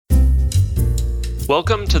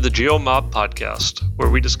Welcome to the GeoMob podcast, where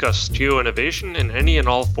we discuss geo-innovation in any and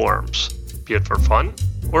all forms, be it for fun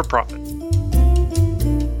or profit.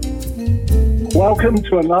 Welcome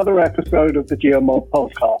to another episode of the GeoMob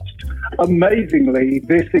podcast. Amazingly,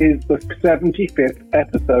 this is the 75th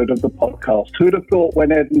episode of the podcast. Who'd have thought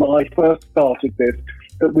when Ed and I first started this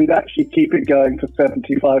that we'd actually keep it going for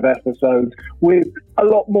 75 episodes with a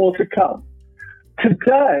lot more to come.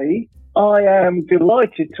 Today, I am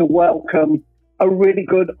delighted to welcome a really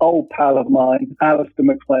good old pal of mine, Alistair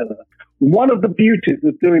McLellan. One of the beauties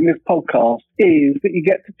of doing this podcast is that you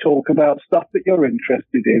get to talk about stuff that you're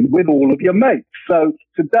interested in with all of your mates. So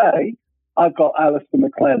today, I've got Alistair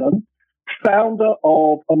McLellan, founder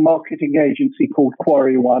of a marketing agency called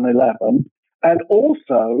Quarry 111, and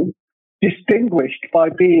also distinguished by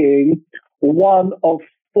being one of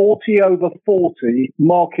 40 over 40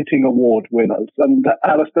 marketing award winners. And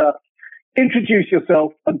Alistair, introduce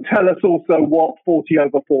yourself and tell us also what 40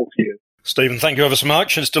 over 40 is. Stephen, thank you ever so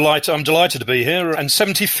much. I'm delighted to be here. And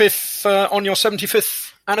 75th, on your 75th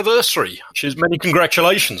anniversary, which is many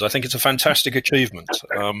congratulations. I think it's a fantastic achievement.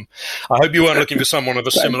 I hope you weren't looking for someone of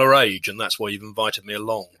a similar age, and that's why you've invited me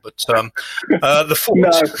along. But the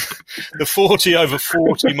 40 over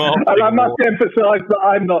 40 mark. And I must emphasise that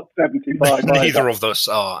I'm not 75. Neither of us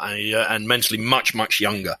are, and mentally much, much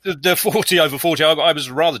younger. The 40 over 40, I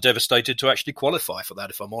was rather devastated to actually qualify for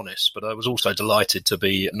that, if I'm honest. But I was also delighted to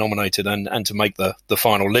be nominated and to make the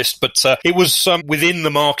final list. But it was within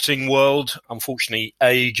the marketing world, unfortunately,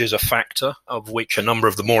 age is a factor, of which a number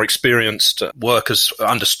of the more experienced workers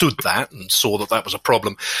understood that and saw that was a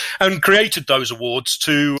problem and created those awards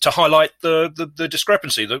to highlight the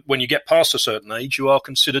discrepancy that when you get past a certain age, you are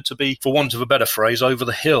considered to be, for want of a better phrase, over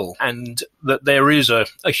the hill, and that there is a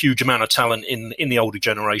huge amount of talent in the older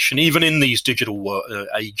generation, even in these digital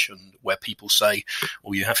age, and where people say,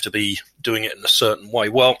 well, you have to be doing it in a certain way.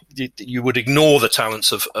 Well, you would ignore the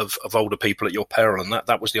talents of older people at your peril, and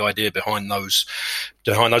that was the idea behind those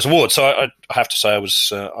awards. So I have to say I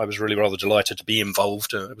was really rather delighted to be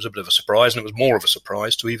involved. It was a bit of a surprise, and it was more of a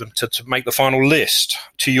surprise to even to make the final list.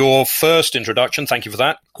 To your first introduction, thank you for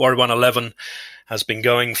that. Quarry 111 has been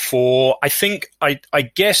going for, I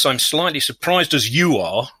guess I'm slightly surprised as you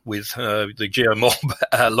are with the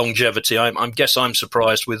GeoMob longevity. I guess I'm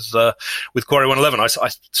surprised with Quarry 111. I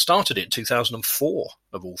started it in 2004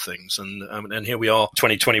 of all things, and here we are,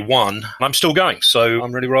 2021, and I'm still going. So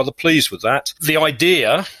I'm really rather pleased with that. The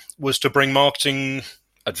idea was to bring marketing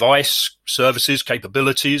advice, services,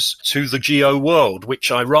 capabilities to the geo world,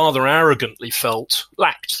 which I rather arrogantly felt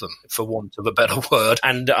lacked them, for want of a better word.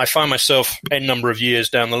 And I find myself a number of years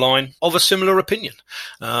down the line of a similar opinion.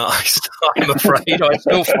 I'm afraid I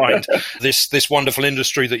still find this wonderful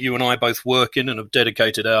industry that you and I both work in and have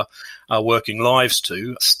dedicated our working lives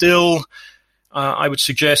to, still, I would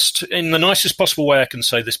suggest, in the nicest possible way I can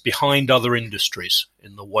say this, behind other industries,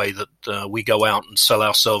 in the way that we go out and sell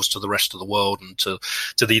ourselves to the rest of the world and to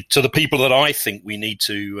the people that I think we need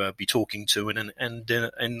to be talking to and in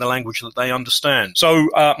the language that they understand. So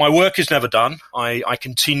my work is never done. I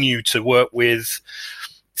continue to work with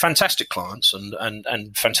fantastic clients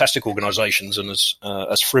and fantastic organizations, and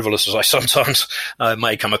as frivolous as I sometimes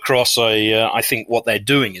may come across, I think what they're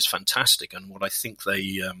doing is fantastic, and what I think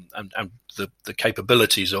they and the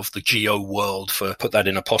capabilities of the geo world, for put that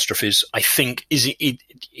in apostrophes, I think is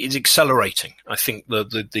accelerating. I think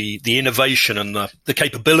the innovation and the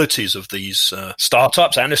capabilities of these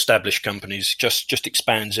startups and established companies just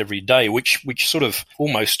expands every day, which sort of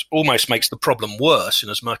almost makes the problem worse, in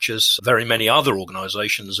as much as very many other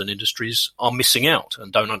organizations and industries are missing out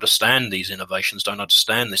and don't understand these innovations, don't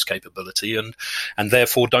understand this capability, and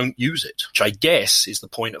therefore don't use it, which I guess is the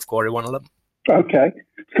point of Quarry 111. Okay.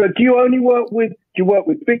 So do you only work with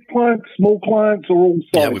big clients, small clients, or all sides?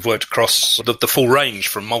 Yeah, we've worked across the full range,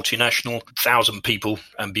 from multinational, 1,000 people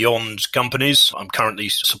and beyond companies. I'm currently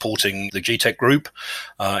supporting the GTEC Group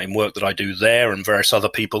in work that I do there, and various other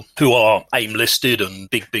people who are AIM-listed and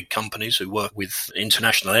big companies who work with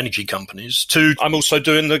international energy companies. I'm also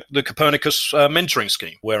doing the Copernicus mentoring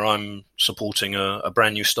scheme, where I'm supporting a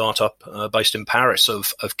brand new startup based in Paris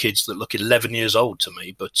of kids that look 11 years old to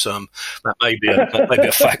me, but that may be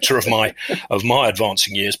a factor of my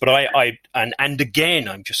advancing years. But and again,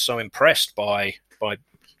 I'm just so impressed by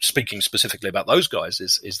speaking specifically about those guys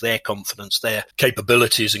is their confidence, their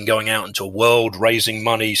capabilities in going out into a world, raising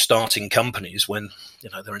money, starting companies when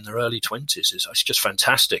they're in their early 20s. It's just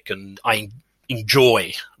fantastic, and I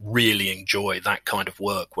really enjoy that kind of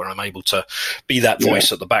work, where I'm able to be that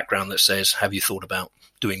voice at the background that says, have you thought about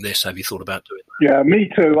doing this? Have you thought about doing that? Yeah, me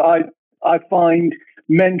too. I find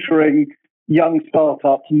mentoring young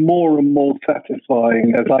startups more and more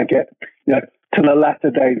satisfying as I get, to the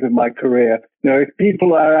latter days of my career. If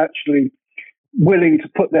people are actually willing to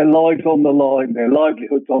put their lives on the line, their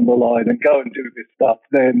livelihoods on the line, and go and do this stuff,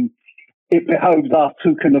 then it behoves us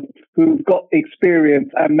who've got experience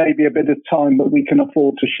and maybe a bit of time that we can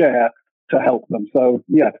afford to share to help them. So,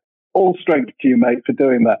 all strength to you, mate, for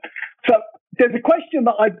doing that. So there's a question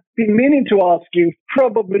that I've been meaning to ask you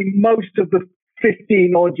probably most of the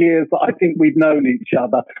 15 odd years that I think we've known each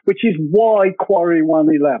other, which is why Quarry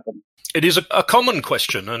 111? It is a common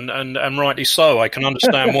question, and rightly so. I can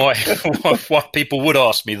understand why people would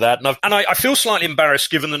ask me that. And I feel slightly embarrassed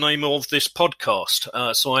given the name of this podcast.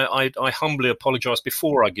 So I humbly apologise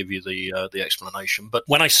before I give you the explanation. But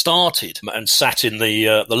when I started and sat in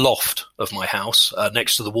the loft of my house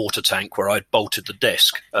next to the water tank where I'd bolted the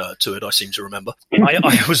desk to it, I seem to remember,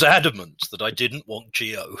 I was adamant that I didn't want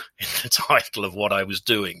Geo in the title of what I was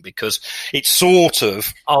doing because it sort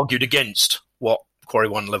of argued against what Quarry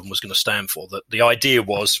 111 was going to stand for. That the idea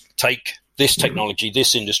was take this technology,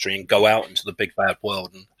 this industry, and go out into the big bad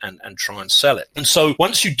world and try and sell it. And so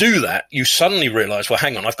once you do that, you suddenly realize, well,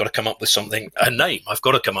 hang on, I've got to come up with a name. I've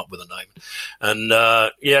got to come up with a name.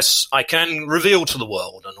 And yes, I can reveal to the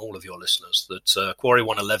world and all of your listeners that Quarry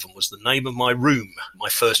 111 was the name of my room, my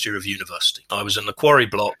first year of university. I was in the Quarry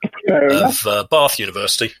block of Bath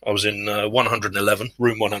University. I was in 111,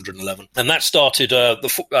 room 111. And that started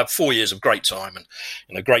the 4 years of great time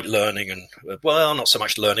and great learning and, well, not so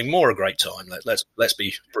much learning, more a great time. Let's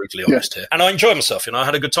be brutally honest here. And I enjoyed myself. I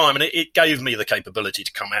had a good time, and it gave me the capability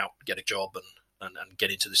to come out, get a job, and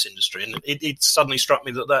get into this industry. And it suddenly struck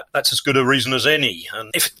me that's as good a reason as any.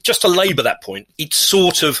 And if just to labour that point,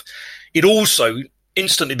 it also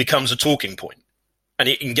instantly becomes a talking point, and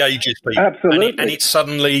it engages people. Absolutely. And it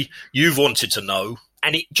suddenly, you've wanted to know.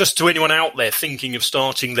 And it, just to anyone out there thinking of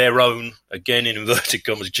starting their own, again in inverted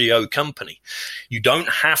commas, Geo company, you don't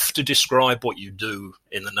have to describe what you do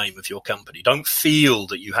in the name of your company. Don't feel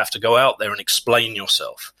that you have to go out there and explain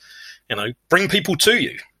yourself. Bring people to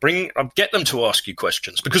you. Get them to ask you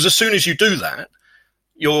questions. Because as soon as you do that,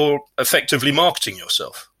 you're effectively marketing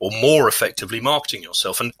yourself, or more effectively marketing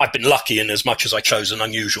yourself. And I've been lucky in as much as I chose an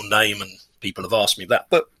unusual name, and people have asked me that.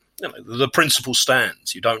 But the principle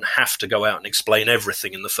stands. You don't have to go out and explain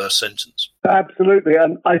everything in the first sentence. Absolutely.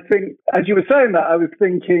 And I think, as you were saying that, I was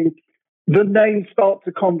thinking the name starts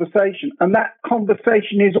a conversation. And that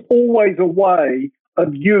conversation is always a way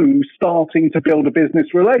of you starting to build a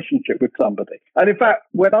business relationship with somebody. And in fact,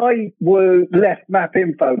 when I left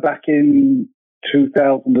MapInfo back in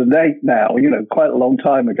 2008 now, quite a long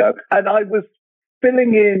time ago, and I was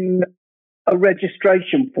filling in a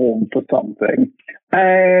registration form for something.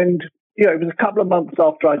 And, it was a couple of months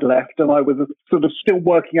after I'd left and I was sort of still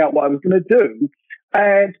working out what I was going to do.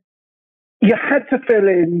 And you had to fill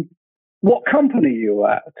in what company you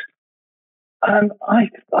were at. And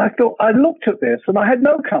I thought, I looked at this and I had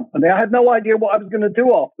no company. I had no idea what I was going to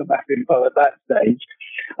do after MapInfo at that stage.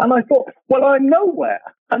 And I thought, well, I'm nowhere.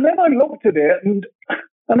 And then I looked at it and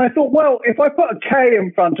I thought, well, if I put a K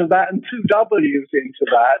in front of that and two W's into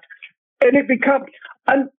that, and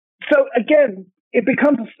and so again, it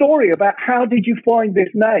becomes a story about how did you find this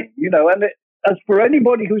name, and as for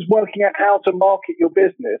anybody who's working out how to market your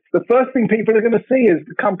business, the first thing people are going to see is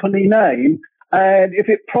the company name. And if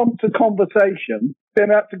it prompts a conversation, then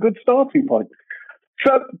that's a good starting point.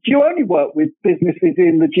 So do you only work with businesses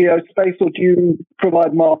in the Geo space, or do you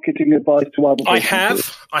provide marketing advice to other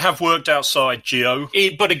businesses? I have worked outside Geo,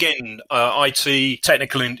 but again, IT,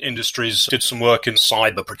 technical industries, did some work in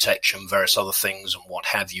cyber protection, various other things and what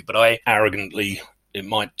have you. But I arrogantly,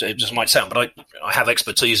 it just might sound, but I have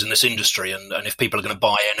expertise in this industry, and if people are going to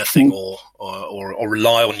buy anything or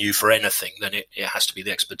rely on you for anything, then it has to be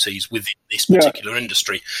the expertise within this particular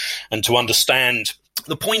industry. And to understand,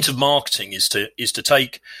 the point of marketing is to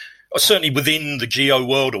take, certainly within the Geo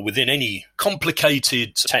world or within any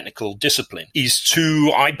complicated technical discipline, is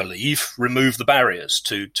to, I believe, remove the barriers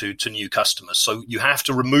to new customers. So you have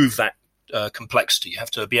to remove that complexity. You have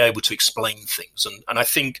to be able to explain things. And I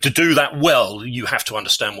think to do that well, you have to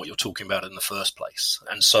understand what you're talking about in the first place.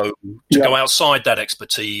 And so to go outside that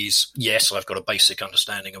expertise, yes, I've got a basic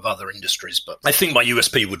understanding of other industries, but I think my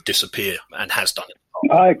USP would disappear and has done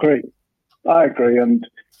it. I agree. And,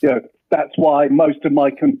 that's why most of my,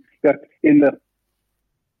 in the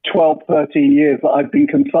 12, 13 years that I've been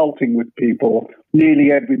consulting with people,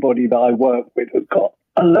 nearly everybody that I work with has got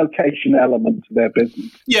a location element to their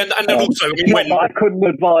business. Yeah, and then also, I couldn't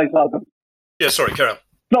advise others. Yeah, sorry, carry on.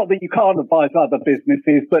 Not that you can't advise other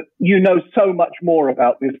businesses, but you know so much more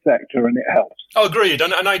about this sector and it helps. Oh, agreed.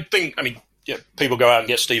 And I think, people go out and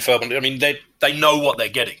get Steve Feldman. I mean, they know what they're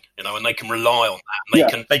getting, and they can rely on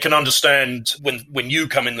that. And they can understand when you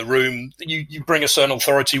come in the room, you bring a certain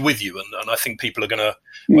authority with you, and I think people are going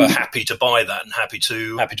to happy to buy that and happy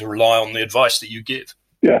to rely on the advice that you give.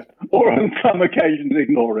 Yeah, or on some occasions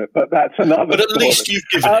ignore it, but that's another. But at story. least you've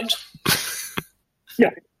given it.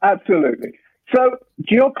 Yeah, absolutely. So,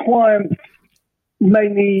 do your clients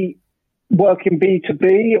mainly work in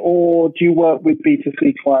B2B, or do you work with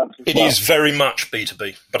B2C clients as well? It is very much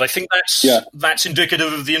B2B, but I think that's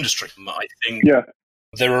indicative of the industry. I think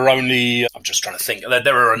there are only, I'm just trying to think,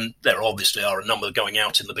 there obviously are a number going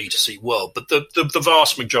out in the B2C world, but the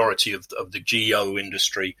vast majority of the geo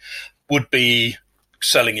industry would be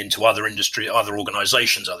selling into other industry, other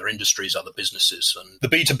organizations, other industries, other businesses. And the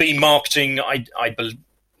B2B marketing,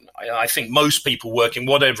 I think most people work in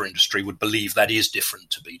whatever industry would believe that is different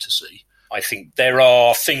to B2C. I think there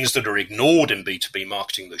are things that are ignored in B2B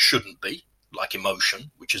marketing that shouldn't be, like emotion,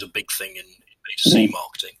 which is a big thing in B2C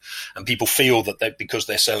marketing. And people feel that because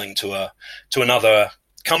they're selling to another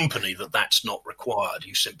company that's not required.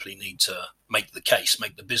 You simply need to make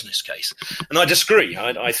the business case. And I disagree.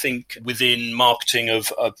 I think within marketing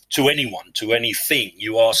of to anyone, to anything,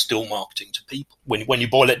 you are still marketing to people when you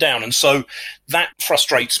boil it down. And so that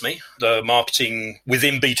frustrates me. The marketing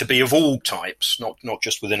within B2B of all types, not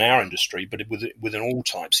just within our industry, but within all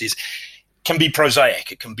types, can be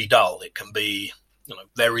prosaic. It can be dull. It can be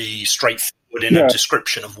very straightforward in a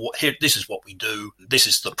description of this is what we do, this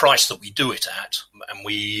is the price that we do it at, and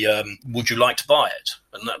we would you like to buy it?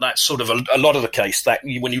 And that's sort of a lot of the case. That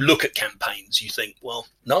when you look at campaigns, you think, well,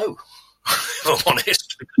 no, if I'm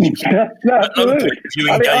honest. At no point have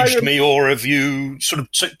you engaged me, or have you sort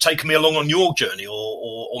of taken me along on your journey,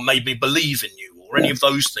 or made me believe in you, or any of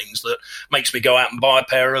those things that makes me go out and buy a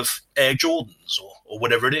pair of Air Jordans or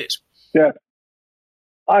whatever it is. Yeah.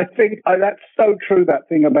 I think that's so true, that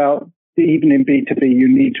thing about even in B2B, you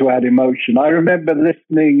need to add emotion. I remember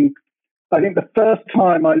listening, I think the first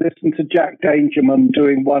time I listened to Jack Dangerman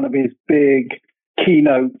doing one of his big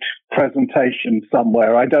keynote presentations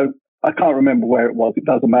somewhere. I can't remember where it was. It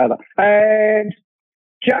doesn't matter. And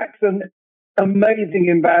Jack's an amazing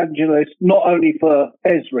evangelist, not only for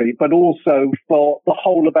Esri, but also for the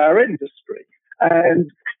whole of our industry.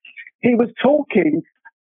 And he was talking,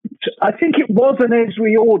 I think it was an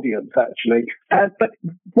Esri audience, actually. But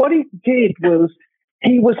what he did was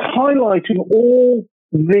he was highlighting all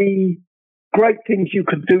the great things you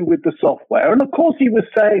could do with the software. And, of course, he was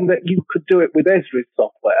saying that you could do it with Esri's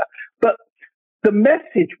software. But the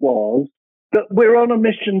message was that we're on a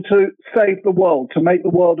mission to save the world, to make the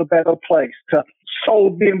world a better place, to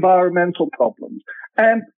solve the environmental problems.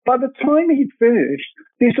 And by the time he'd finished,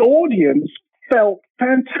 this audience felt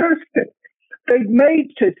fantastic. They'd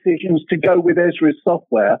made decisions to go with Esri's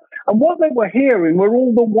software, and what they were hearing were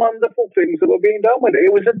all the wonderful things that were being done with it.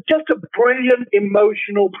 It was just a brilliant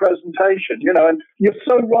emotional presentation, and you're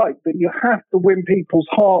so right that you have to win people's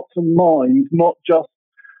hearts and minds, not just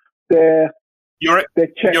their You're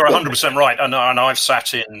 100% right, and I've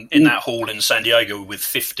sat in that hall in San Diego with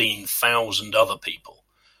 15,000 other people,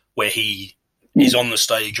 where he is on the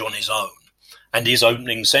stage on his own, and his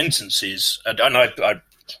opening sentences, and I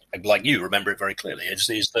like you remember it very clearly, is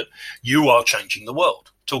that you are changing the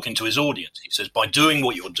world. Talking to his audience, he says, by doing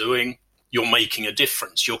what you're doing, you're making a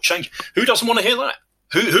difference. You're changing. Who doesn't want to hear that?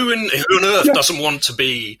 Who on earth doesn't want to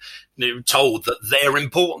be told that they're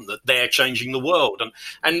important, that they're changing the world?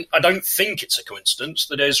 And I don't think it's a coincidence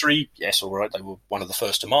that Esri, yes, all right, they were one of the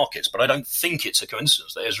first to markets, but I don't think it's a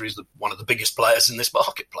coincidence that Esri is one of the biggest players in this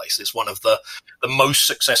marketplace. It's one of the most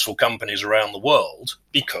successful companies around the world,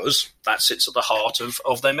 because that sits at the heart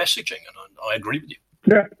of their messaging, and I agree with you.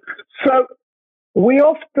 Yeah. So we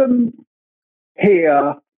often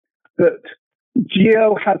hear that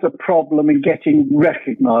Geo has a problem in getting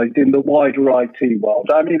recognized in the wider IT world.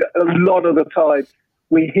 I mean, a lot of the time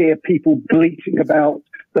we hear people bleating about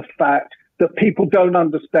the fact that people don't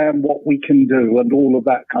understand what we can do and all of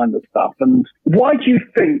that kind of stuff. And why do you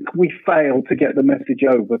think we fail to get the message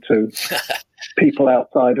over to people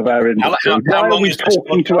outside of our industry? How why long are we is this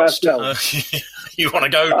talking to podcast? ourselves? You want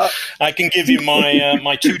to go? I can give you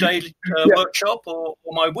my 2-day workshop or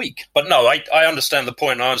my week. But no, I understand the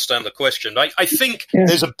point. I understand the question. I think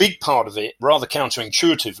there's a big part of it, rather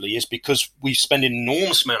counterintuitively, is because we spend an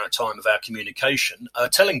enormous amount of time of our communication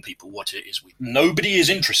telling people what it is. Nobody is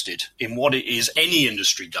interested in what it is any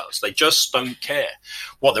industry does. They just don't care.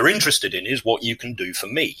 What they're interested in is what you can do for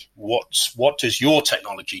me. What does your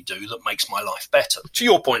technology do that makes my life better? To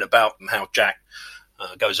your point about how Jack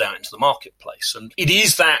goes out into the marketplace. And it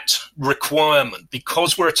is that requirement,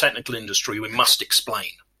 because we're a technical industry, we must explain.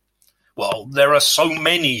 Well, there are so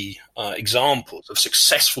many examples of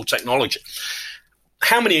successful technology.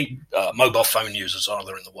 How many mobile phone users are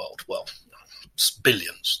there in the world? Well, it's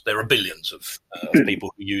billions. There are billions of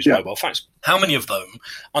people who use mobile phones. How many of them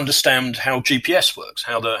understand how GPS works,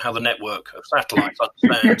 how the network of satellites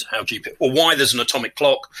understand how GPS, or why there's an atomic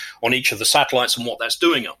clock on each of the satellites and what that's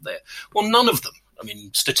doing up there? Well, none of them. I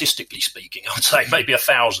mean, statistically speaking, I would say maybe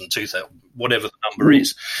 1,000, 2,000, whatever the number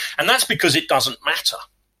is. And that's because it doesn't matter.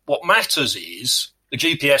 What matters is the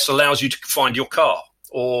GPS allows you to find your car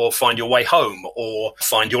or find your way home or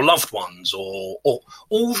find your loved ones or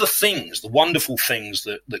all the things, the wonderful things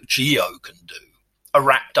that Geo can do are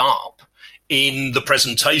wrapped up in the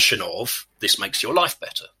presentation of this makes your life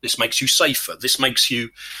better, this makes you safer, this makes you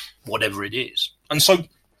whatever it is. And so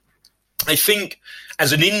I think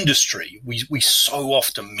as an industry, we so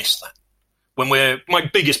often miss that. My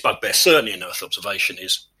biggest bugbear, certainly in Earth observation,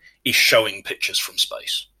 is showing pictures from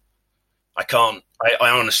space. I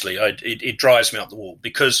honestly, it drives me up the wall,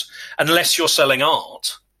 because unless you're selling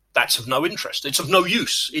art, that's of no interest. It's of no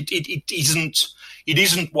use. It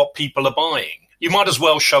isn't what people are buying. You might as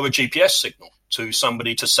well show a GPS signal to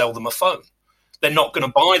somebody to sell them a phone. They're not going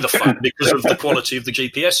to buy the phone because of the quality of the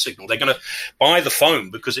GPS signal. They're going to buy the phone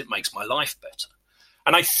because it makes my life better.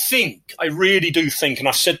 And I really do think, and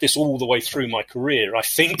I've said this all the way through my career, I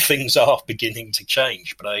think things are beginning to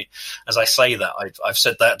change. But as I say that, I've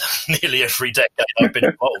said that nearly every decade I've been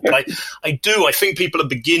involved. But I think people are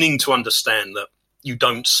beginning to understand that you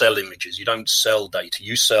don't sell images, you don't sell data,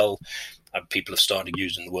 you sell, people have started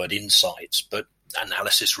using the word insights, but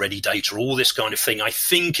analysis-ready data, all this kind of thing, I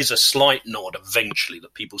think is a slight nod eventually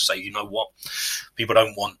that people say, you know what, people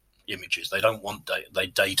don't want images, they don't want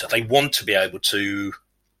data, they want to be able to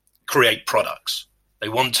create products, they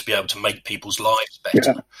want to be able to make people's lives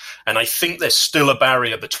better. Yeah. And I think there's still a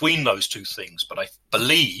barrier between those two things, but I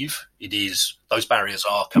believe those barriers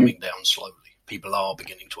are coming down slowly. People are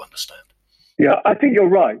beginning to understand. Yeah, I think you're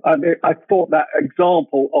right. I thought that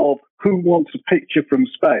example of who wants a picture from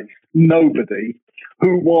space, nobody.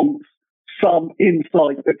 Who wants some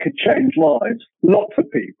insight that could change lives, lots of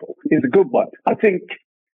people, is a good one. I think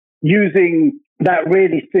using that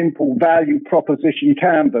really simple value proposition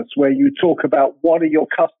canvas where you talk about what are your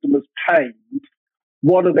customers' pains,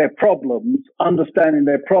 what are their problems, understanding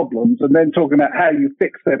their problems, and then talking about how you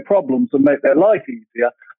fix their problems and make their life easier,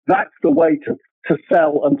 that's the way to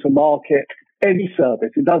sell and to market any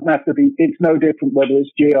service. It doesn't have to be, it's no different whether it's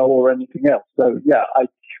Geo or anything else. So, yeah,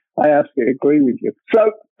 I absolutely agree with you.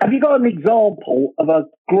 So have you got an example of a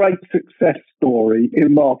great success story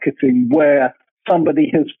in marketing where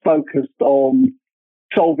somebody has focused on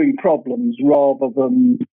solving problems rather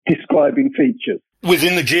than describing features?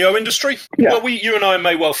 Within the Geo industry? Yeah. Well, you and I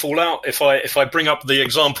may well fall out if I bring up the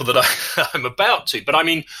example that I'm about to. But I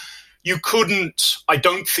mean, I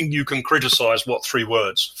don't think you can criticize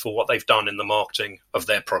What3Words for what they've done in the marketing of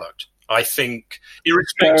their product. I think,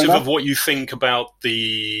 irrespective of what you think about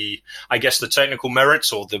the technical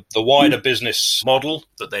merits or the wider business model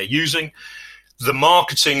that they're using, the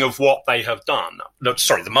marketing of what they have done,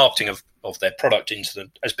 the marketing of their product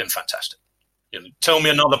has been fantastic. Tell me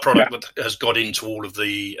another product that has got into all of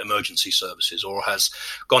the emergency services or has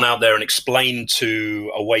gone out there and explained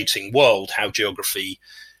to a waiting world how geography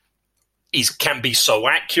can be so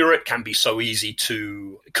accurate, can be so easy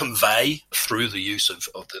to convey through the use of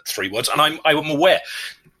the 3 words. And I'm aware.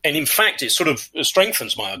 And in fact, it sort of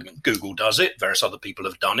strengthens my argument. Google does it. Various other people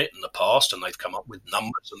have done it in the past, and they've come up with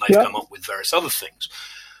numbers and they've come up with various other things.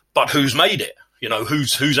 But who's made it?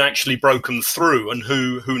 Who's actually broken through, and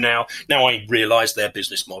who now I realize their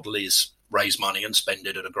business model is raise money and spend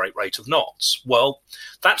it at a great rate of knots. Well,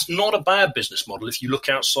 that's not a bad business model if you look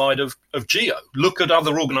outside of Geo. Look at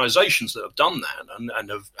other organizations that have done that and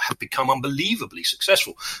have become unbelievably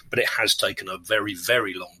successful. But it has taken a very,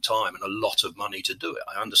 very long time and a lot of money to do it.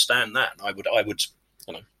 I understand that. I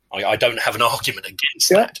don't have an argument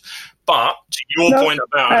against that. But to your point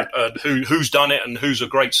about who's done it and who's a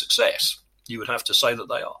great success, you would have to say that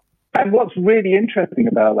they are. And what's really interesting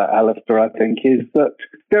about that, Alistair, I think, is that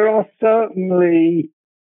there are certainly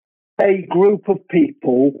a group of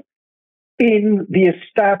people in the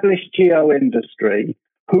established Geo industry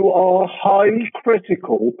who are highly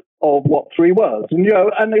critical of What3Words.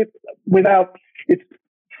 And it's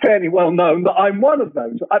fairly well known that I'm one of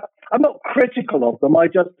those. I'm not critical of them. I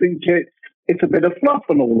just think it's a bit of fluff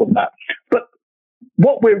and all of that. But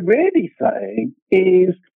what we're really saying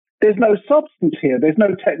is there's no substance here. There's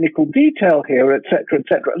no technical detail here, et cetera, et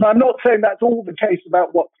cetera. And I'm not saying that's all the case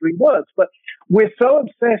about What3Words, but we're so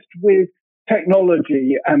obsessed with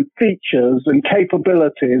technology and features and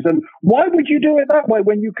capabilities. And why would you do it that way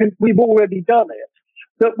when we've already done it?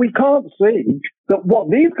 That we can't see that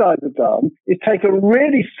what these guys have done is take a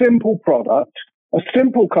really simple product, a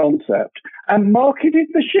simple concept, and marketed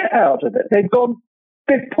the shit out of it.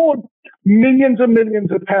 They've poured millions and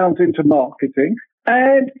millions of pounds into marketing,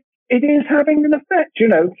 and it is having an effect. You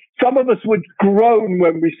know, some of us would groan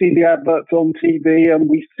when we see the adverts on TV and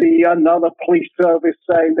we see another police service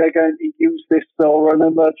saying they're going to use this or an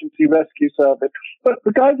emergency rescue service. But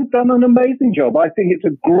the guys have done an amazing job. I think it's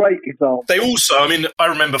a great example. They also, I mean, I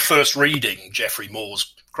remember first reading Geoffrey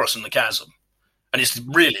Moore's Crossing the Chasm, and it's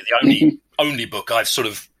really the only book I've sort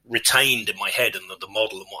of retained in my head and the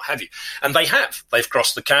model and what have you. And they've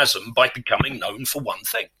crossed the chasm by becoming known for one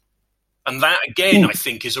thing. And that, again, I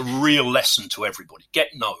think is a real lesson to everybody. Get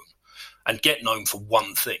known, and get known for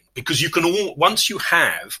one thing. Because you can once you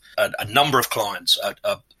have a number of clients,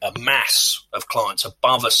 a mass of clients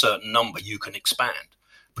above a certain number, you can expand.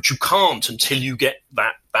 But you can't until you get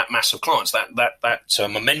that mass of clients, that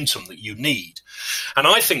momentum that you need. And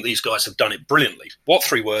I think these guys have done it brilliantly. What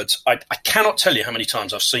 3 words? I cannot tell you how many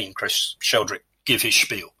times I've seen Chris Sheldrick give his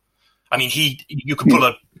spiel. I mean, you could pull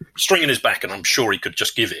a string in his back and I'm sure he could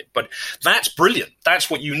just give it. But that's brilliant. That's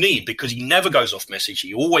what you need, because he never goes off message.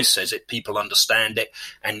 He always says it. People understand it.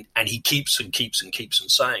 And he keeps and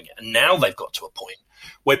saying it. And now they've got to a point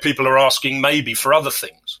where people are asking maybe for other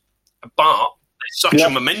things. But there's such a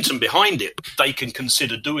momentum behind it, they can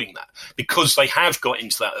consider doing that because they have got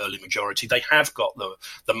into that early majority. They have got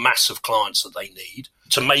the mass of clients that they need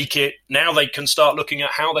to make it. Now they can start looking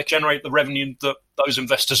at how they generate the revenue that those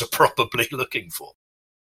investors are probably looking for.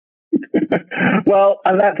 Well,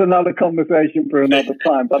 and that's another conversation for another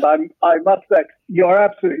time. But I must say, you're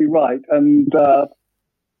absolutely right. And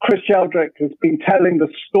Chris Sheldrick has been telling the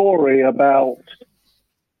story about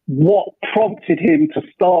what prompted him to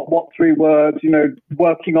start What 3 Words, you know,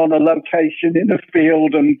 working on a location in a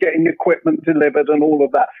field and getting equipment delivered and all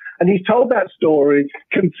of that. And he's told that story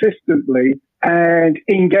consistently and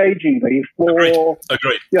engagingly for...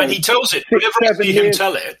 Agreed. You know, and he tells it, whenever I see him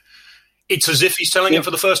tell it, it's as if he's telling it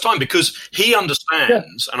for the first time, because he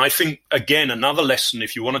understands, and I think, again, another lesson,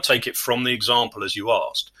 if you want to take it from the example as you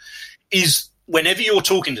asked, is whenever you're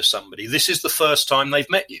talking to somebody, this is the first time they've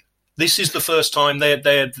met you. This is the first time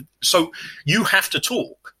they're so you have to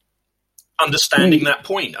talk, understanding that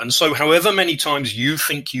point. And so however many times you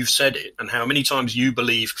think you've said it and how many times you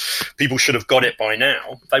believe people should have got it by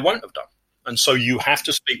now, they won't have done. And so you have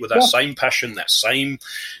to speak with that same passion, that same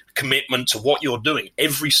commitment to what you're doing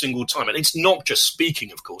every single time. And it's not just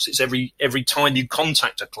speaking, of course. It's every time you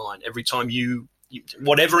contact a client, every time you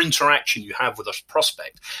whatever interaction you have with a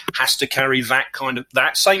prospect has to carry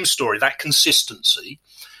that same story, that consistency,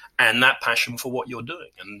 and that passion for what you're doing.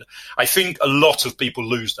 And I think a lot of people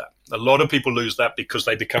lose that. A lot of people lose that because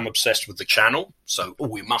they become obsessed with the channel. So,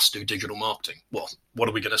 we must do digital marketing. Well, what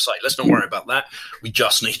are we going to say? Let's not worry about that. We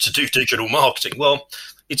just need to do digital marketing. Well,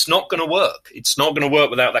 it's not going to work. It's not going to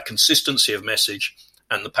work without that consistency of message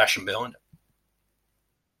and the passion behind it.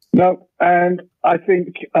 No, and I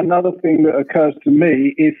think another thing that occurs to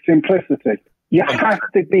me is simplicity. You have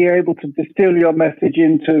to be able to distill your message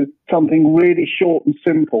into something really short and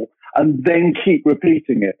simple and then keep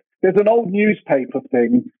repeating it. There's an old newspaper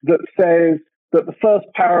thing that says that the first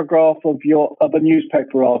paragraph of a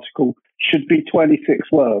newspaper article should be 26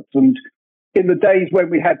 words. And in the days when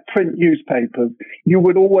we had print newspapers, you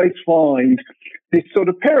would always find this sort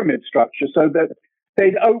of pyramid structure so that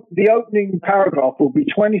the opening paragraph would be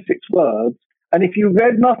 26 words. And if you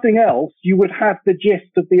read nothing else, you would have the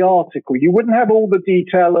gist of the article. You wouldn't have all the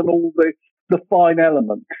detail and all the fine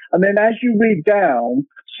element. And then as you read down,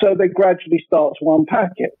 so they gradually start to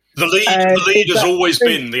unpack it. The lead has always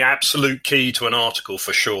been the absolute key to an article,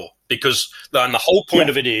 for sure, because and the whole point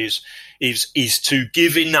of it is to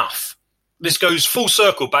give enough. This goes full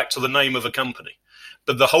circle back to the name of a company.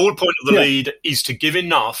 But the whole point of the lead is to give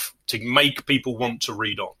enough to make people want to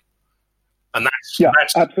read on. And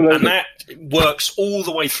that's absolutely. And that works all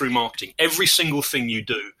the way through marketing. Every single thing you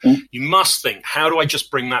do, you must think, how do I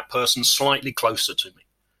just bring that person slightly closer to me?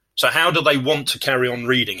 So how do they want to carry on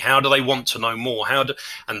reading? How do they want to know more?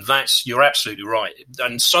 You're absolutely right.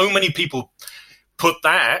 And so many people put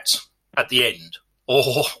that at the end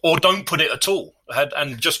or don't put it at all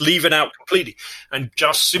and just leave it out completely and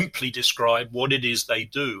just simply describe what it is they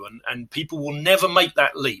do. And people will never make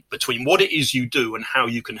that leap between what it is you do and how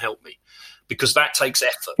you can help me. Because that takes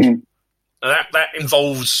effort. That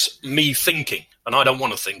involves me thinking, and I don't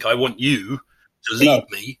want to think. I want you to lead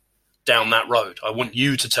me down that road. I want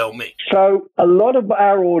you to tell me. So a lot of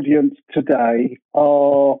our audience today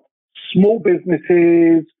are small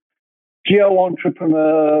businesses,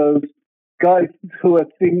 geo-entrepreneurs, guys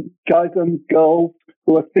and girls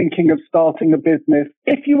who are thinking of starting a business.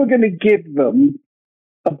 If you were going to give them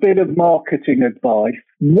a bit of marketing advice,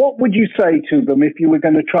 what would you say to them if you were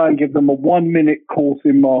going to try and give them a 1-minute course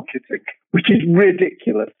in marketing, which is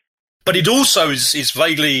ridiculous? But it also is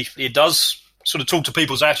vaguely, it does sort of talk to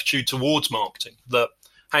people's attitude towards marketing, that,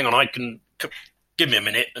 hang on, give me a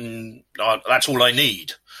minute and that's all I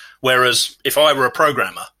need. Whereas if I were a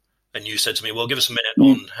programmer and you said to me, well, give us a minute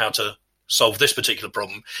on how to solve this particular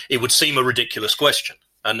problem, it would seem a ridiculous question.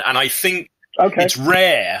 And I think it's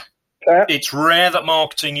rare. It's rare that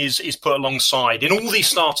marketing is put alongside in all these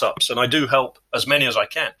startups, and I do help as many as I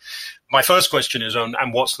can. My first question is,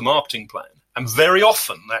 and what's the marketing plan? And very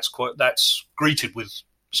often that's greeted with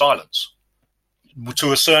silence,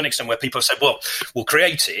 to a certain extent, where people have said, well, we'll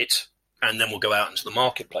create it and then we'll go out into the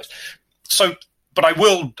marketplace. So, but I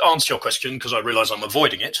will answer your question because I realise I'm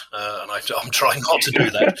avoiding it, and I'm trying not to do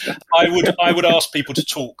that. I would ask people to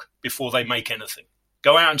talk before they make anything.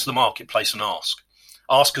 Go out into the marketplace and ask.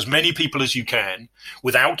 Ask as many people as you can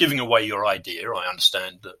without giving away your idea. I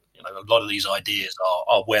understand that a lot of these ideas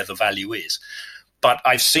are where the value is. But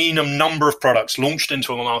I've seen a number of products launched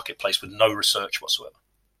into a marketplace with no research whatsoever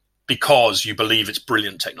because you believe it's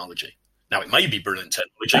brilliant technology. Now, it may be brilliant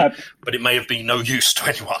technology, but it may have been no use to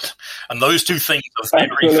anyone. And those two things are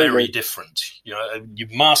very, very different. You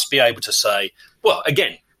must be able to say, well,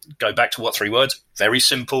 again, go back to what 3 words? Very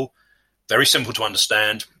simple to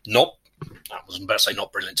understand, I wasn't about to say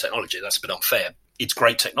not brilliant technology. That's a bit unfair. It's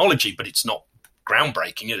great technology, but it's not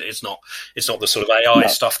groundbreaking. It's not the sort of AI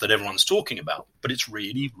stuff that everyone's talking about, but it's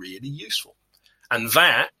really, really useful. And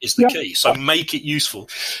that is the key. So make it useful.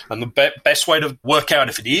 And the best way to work out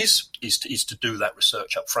if it is to do that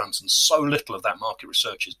research up front. And so little of that market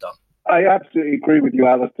research is done. I absolutely agree with you,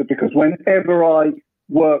 Alistair, because whenever I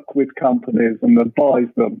work with companies and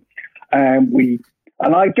advise them,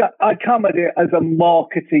 and I come at it as a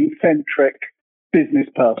marketing-centric business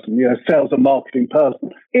person, sales and marketing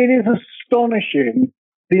person. It is astonishing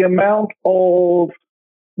the amount of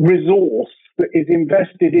resource that is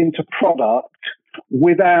invested into product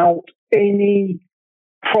without any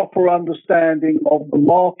proper understanding of the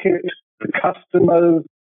market, the customers,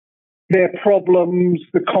 their problems,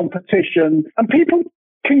 the competition. And people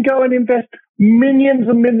can go and invest millions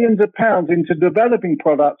and millions of pounds into developing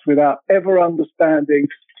products without ever understanding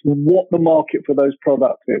what the market for those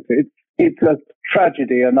products is. It's a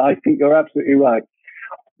tragedy, and I think you're absolutely right.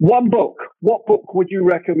 One book. What book would you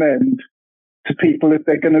recommend to people if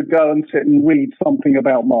they're going to go and sit and read something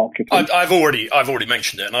about marketing? I've already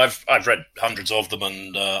mentioned it, and I've read hundreds of them,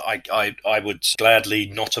 and I would gladly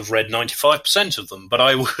not have read 95% of them, but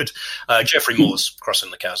I would. Geoffrey Moore's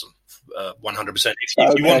Crossing the Chasm, 100%.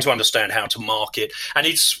 If you want to understand how to market, and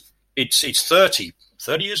it's 30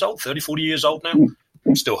 years old, 30, 40 years old now,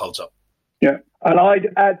 it still holds up. Yeah, and I'd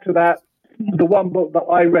add to that, the one book that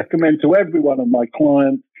I recommend to every one of my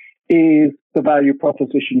clients is The Value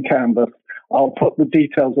Proposition Canvas. I'll put the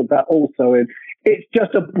details of that also in. It's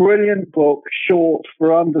just a brilliant book, short,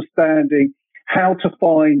 for understanding how to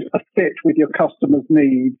find a fit with your customer's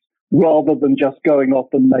needs rather than just going off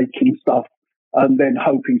and making stuff and then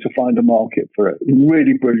hoping to find a market for it.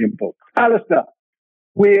 Really brilliant book. Alistair,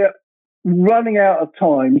 we're running out of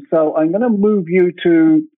time, so I'm going to move you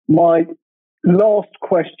to my last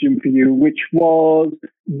question for you, which was,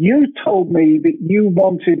 you told me that you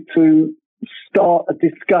wanted to start a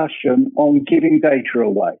discussion on giving data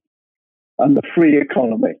away and the free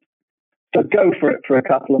economy. So go for it for a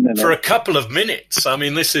couple of minutes. For a couple of minutes. I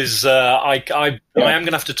mean, this is, I am going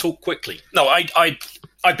to have to talk quickly. No,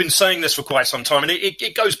 I've been saying this for quite some time, and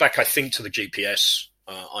it goes back, I think, to the GPS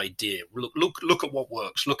idea. Look at what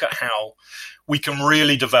works. Look at how we can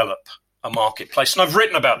really develop a marketplace. And I've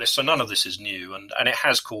written about this, so none of this is new, and it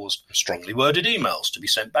has caused strongly worded emails to be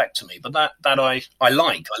sent back to me. But that I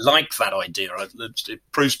like. I like that idea. It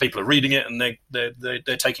proves people are reading it and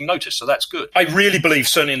they're taking notice, so that's good. I really believe,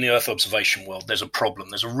 certainly in the Earth observation world, there's a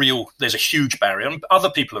problem. There's a huge barrier. And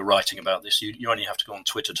other people are writing about this. You only have to go on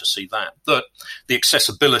Twitter to see that the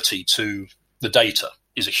accessibility to the data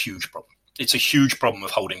is a huge problem. It's a huge problem of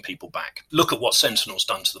holding people back. Look at what Sentinel's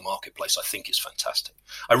done to the marketplace. I think is fantastic.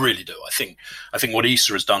 I really do. I think what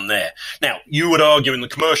ESA has done there. Now, you would argue in the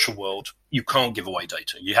commercial world, you can't give away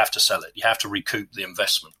data. You have to sell it. You have to recoup the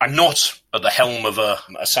investment. I'm not at the helm of a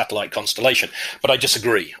satellite constellation, but I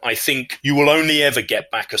disagree. I think you will only ever get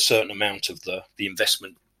back a certain amount of the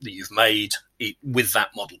investment you've made with that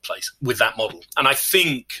model. And I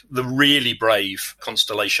think the really brave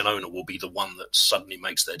Constellation owner will be the one that suddenly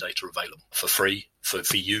makes their data available for free, for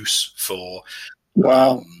use, for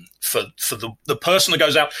the person that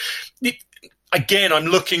goes out. Again, I'm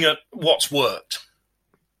looking at what's worked.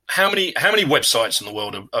 How many websites in the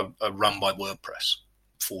world are run by WordPress?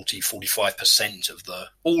 45% of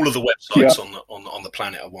all of the websites on the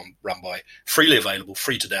planet are run by freely available,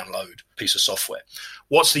 free to download piece of software.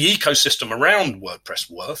 What's the ecosystem around WordPress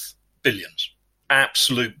worth? Billions,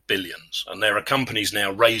 absolute billions. And there are companies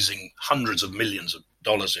now raising hundreds of millions of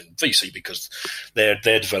dollars in VC because they're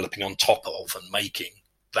developing on top of and making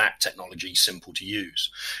that technology simple to use.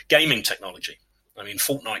 Gaming technology. I mean,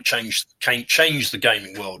 Fortnite changed the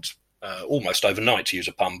gaming world almost overnight, to use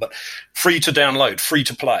a pun, but free to download, free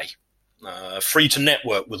to play, free to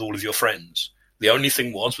network with all of your friends. The only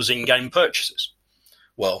thing was in-game purchases.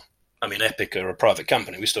 Well, I mean, Epic are a private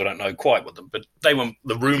company. We still don't know quite what them, but they were.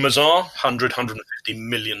 The rumors are $150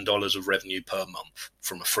 million of revenue per month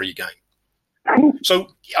from a free game.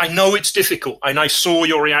 So I know it's difficult, and I saw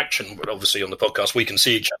your reaction, but obviously on the podcast we can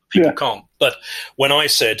see each other, people can't. But when I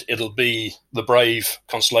said it'll be the brave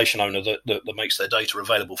Constellation owner that makes their data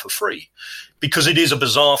available for free, because it is a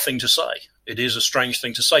bizarre thing to say. It is a strange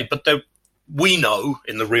thing to say, but we know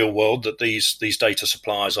in the real world that these data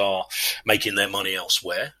suppliers are making their money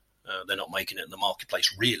elsewhere. They're not making it in the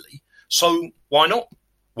marketplace, really. So why not?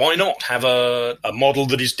 Why not have a model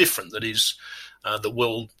that is different, that is that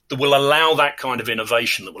will allow that kind of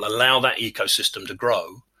innovation, that will allow that ecosystem to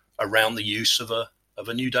grow around the use of a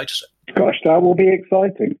new data set? Gosh, that will be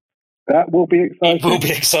exciting. That will be exciting. It will be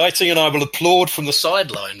exciting, and I will applaud from the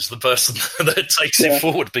sidelines the person that takes it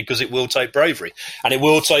forward, because it will take bravery, and it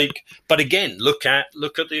will take. But again, look at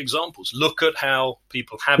the examples. Look at how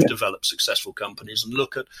people have developed successful companies, and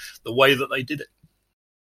look at the way that they did it.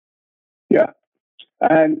 Yeah,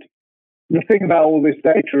 and the thing about all this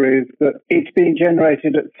data is that it's being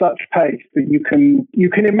generated at such pace that you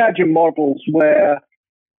can imagine models where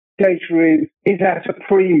data is at a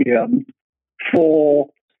premium for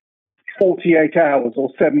 48 hours or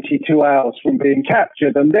 72 hours from being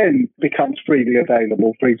captured and then becomes freely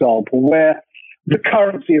available, for example, where the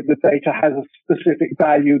currency of the data has a specific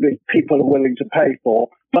value that people are willing to pay for,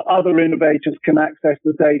 but other innovators can access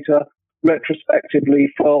the data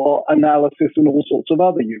retrospectively for analysis and all sorts of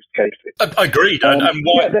other use cases. Agreed. And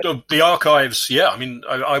the archives, I mean,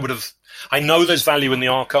 I know there's value in the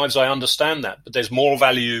archives, I understand that, but there's more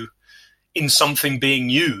value in something being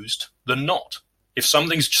used than not. If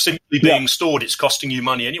something's simply being stored, it's costing you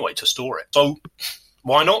money anyway to store it. So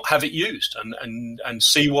why not have it used and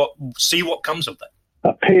see what comes of that?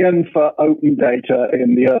 A paean for open data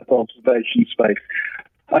in the Earth observation space.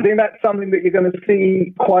 I think that's something that you're going to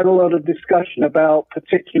see quite a lot of discussion about,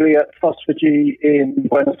 particularly at FOSS4G in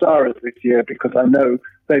Buenos Aires this year, because I know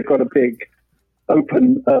they've got a big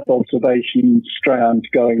open Earth observation strand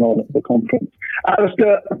going on at the conference.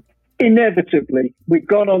 Alistair, inevitably, we've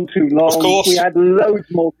gone on too long. Of course. We had loads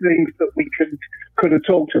more things that we could have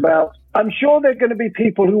talked about. I'm sure there are going to be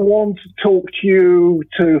people who want to talk to you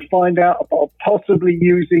to find out about possibly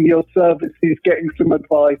using your services, getting some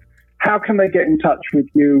advice. How can they get in touch with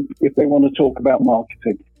you if they want to talk about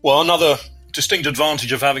marketing? Well, another distinct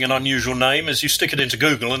advantage of having an unusual name is you stick it into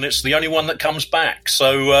Google and it's the only one that comes back.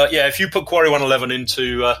 So, if you put Quarry 111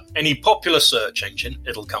 into any popular search engine,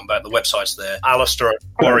 it'll come back. The website's there. Alistair at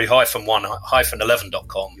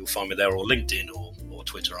quarry-1-11.com. You'll find me there, or LinkedIn or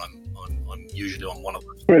Twitter. I'm usually on one of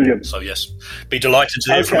those. Brilliant. So, yes, be delighted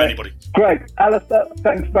to hear from anybody. Great. Alistair,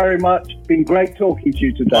 thanks very much. It's been great talking to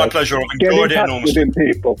you today. My pleasure. I've enjoyed it enormously.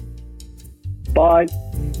 People. Bye.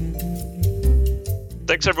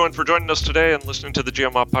 Thanks, everyone, for joining us today and listening to the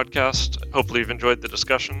GeoMob podcast. Hopefully you've enjoyed the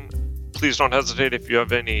discussion. Please don't hesitate if you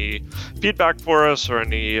have any feedback for us or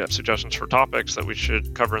any suggestions for topics that we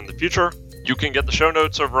should cover in the future. You can get the show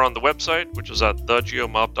notes over on the website, which is at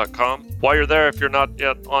thegeomob.com. While you're there, if you're not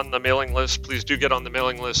yet on the mailing list, please do get on the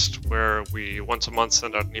mailing list, where we once a month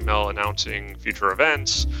send out an email announcing future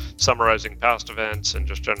events, summarizing past events, and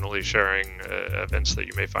just generally sharing events that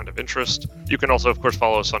you may find of interest. You can also, of course,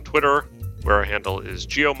 follow us on Twitter, where our handle is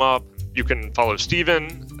GeoMob. You can follow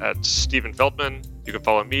Steven at Steven Feldman. You can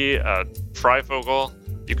follow me at Fryfogle.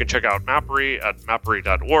 You can check out Mappery at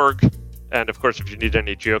mappery.org. And of course, if you need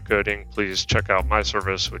any geocoding, please check out my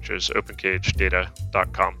service, which is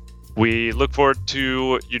opencagedata.com. We look forward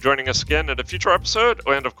to you joining us again at a future episode,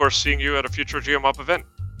 and of course, seeing you at a future GeoMob event.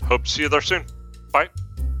 Hope to see you there soon. Bye.